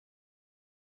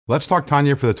Let's talk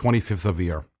Tanya for the 25th of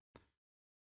Iyar.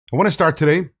 I want to start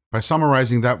today by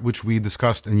summarizing that which we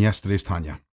discussed in yesterday's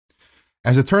Tanya.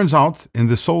 As it turns out, in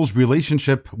the soul's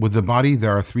relationship with the body,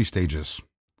 there are three stages.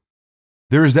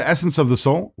 There is the essence of the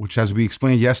soul, which, as we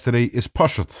explained yesterday, is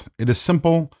pashut. It is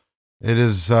simple. It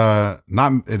is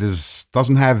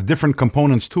doesn't have different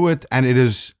components to it, and it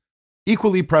is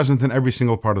equally present in every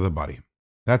single part of the body.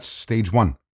 That's stage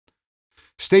one.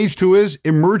 Stage two is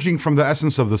emerging from the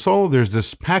essence of the soul. There's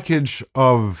this package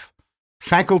of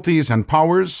faculties and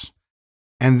powers,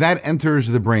 and that enters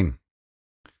the brain.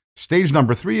 Stage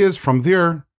number three is from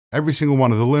there, every single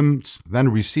one of the limbs then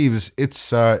receives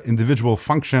its individual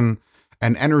function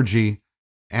and energy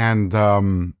and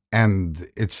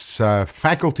its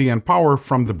faculty and power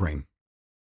from the brain.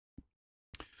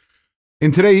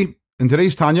 In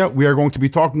today's Tanya, we are going to be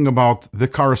talking about the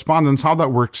correspondence, how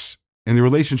that works in the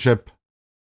relationship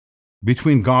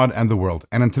between God and the world.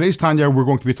 And in today's Tanya, we're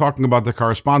going to be talking about the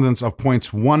correspondence of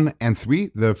points 1 and 3,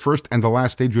 the first and the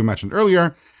last stage we mentioned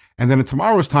earlier. And then in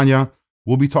tomorrow's Tanya,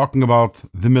 we'll be talking about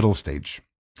the middle stage.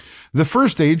 The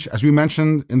first stage, as we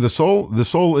mentioned in the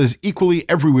soul is equally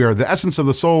everywhere. The essence of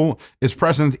the soul is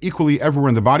present equally everywhere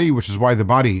in the body, which is why the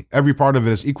body, every part of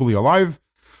it is equally alive.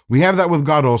 We have that with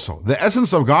God also. The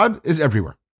essence of God is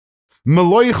everywhere.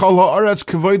 God's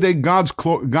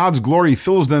glory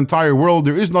fills the entire world.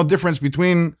 There is no difference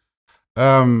between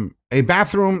a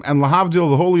bathroom and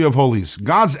Lahavdil, the Holy of Holies.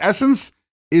 God's essence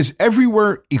is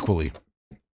everywhere equally.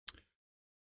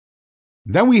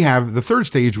 Then we have the third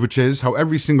stage, which is how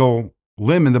every single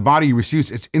limb in the body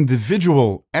receives its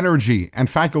individual energy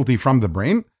and faculty from the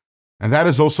brain. And that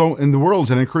is also in the worlds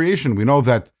and in creation. We know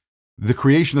that the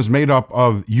creation is made up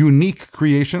of unique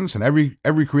creations, and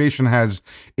every creation has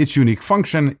its unique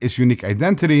function, its unique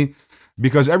identity,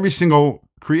 because every single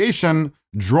creation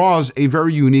draws a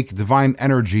very unique divine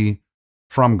energy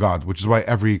from God, which is why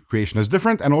every creation is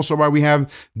different, and also why we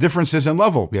have differences in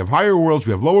level. We have higher worlds,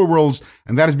 we have lower worlds,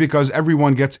 and that is because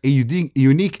everyone gets a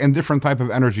unique and different type of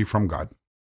energy from God.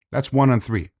 That's 1 and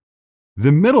 3.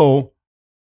 The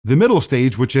middle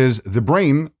stage, which is the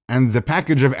brain and the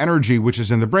package of energy which is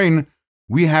in the brain,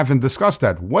 we haven't discussed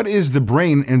that. What is the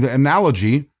brain in the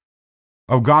analogy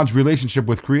of God's relationship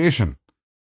with creation?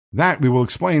 That we will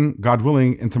explain, God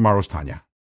willing, in tomorrow's Tanya.